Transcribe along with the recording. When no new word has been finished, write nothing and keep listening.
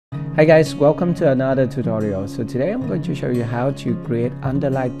Hi guys, welcome to another tutorial. So today I'm going to show you how to create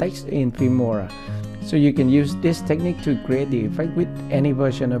underline text in Filmora. So you can use this technique to create the effect with any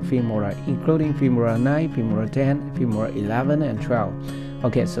version of Filmora, including Filmora 9, Filmora 10, Filmora 11 and 12.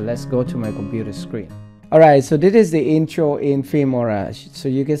 Okay, so let's go to my computer screen. Alright, so this is the intro in Filmora. So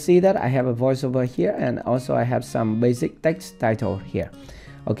you can see that I have a voiceover here and also I have some basic text title here.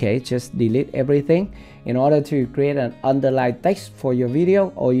 Okay, just delete everything. In order to create an underline text for your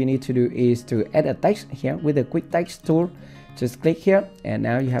video, all you need to do is to add a text here with the quick text tool. Just click here and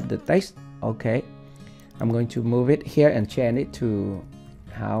now you have the text. Okay, I'm going to move it here and change it to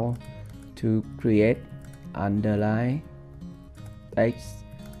how to create underline text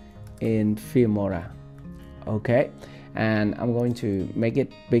in Filmora. Okay, and I'm going to make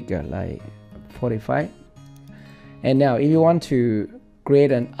it bigger, like 45. And now if you want to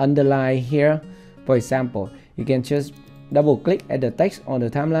create an underline here, for example, you can just double click at the text on the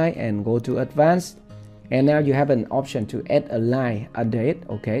timeline and go to advanced, and now you have an option to add a line under it.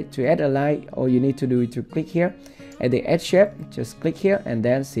 Okay, to add a line, all you need to do is to click here at the edge shape, just click here and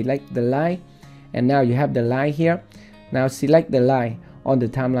then select the line, and now you have the line here. Now select the line on the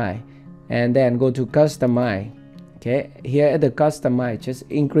timeline and then go to customize. Okay, here at the customize, just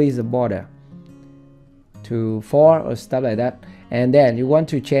increase the border to 4 or stuff like that, and then you want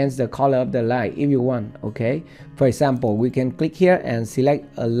to change the color of the line if you want. Okay, for example, we can click here and select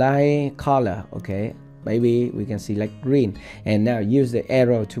a line color. Okay, maybe we can select green, and now use the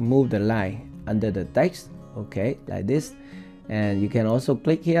arrow to move the line under the text. Okay, like this, and you can also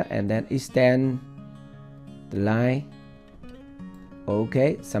click here and then extend the line.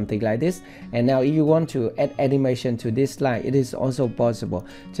 Okay, something like this. And now if you want to add animation to this line, it is also possible.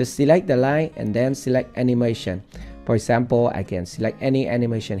 Just select the line and then select animation. For example, I can select any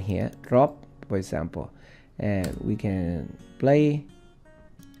animation here, drop for example, and we can play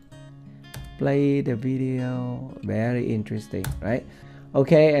the video. Very interesting, right?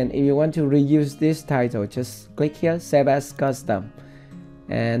 Okay, and if you want to reuse this title, just click here, save as custom,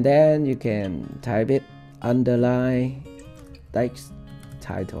 and then you can type it underline text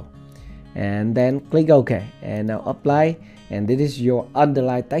title and then click OK, and now apply, and this is your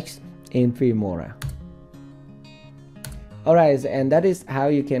underline text in Filmora. Alright, and that is how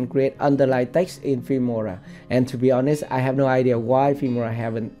you can create underline text in Filmora. And to be honest, I have no idea why Filmora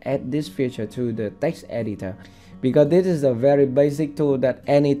haven't added this feature to the text editor, because this is a very basic tool that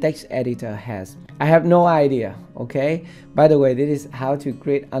any text editor has. I have no idea. Okay, by the way, this is how to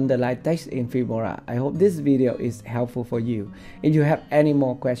create underline text in Filmora. I hope this video is helpful for you. If you have any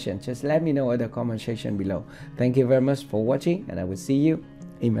more questions, just let me know in the comment section below. Thank you very much for watching, and I will see you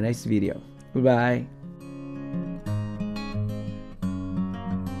in my next video. Goodbye.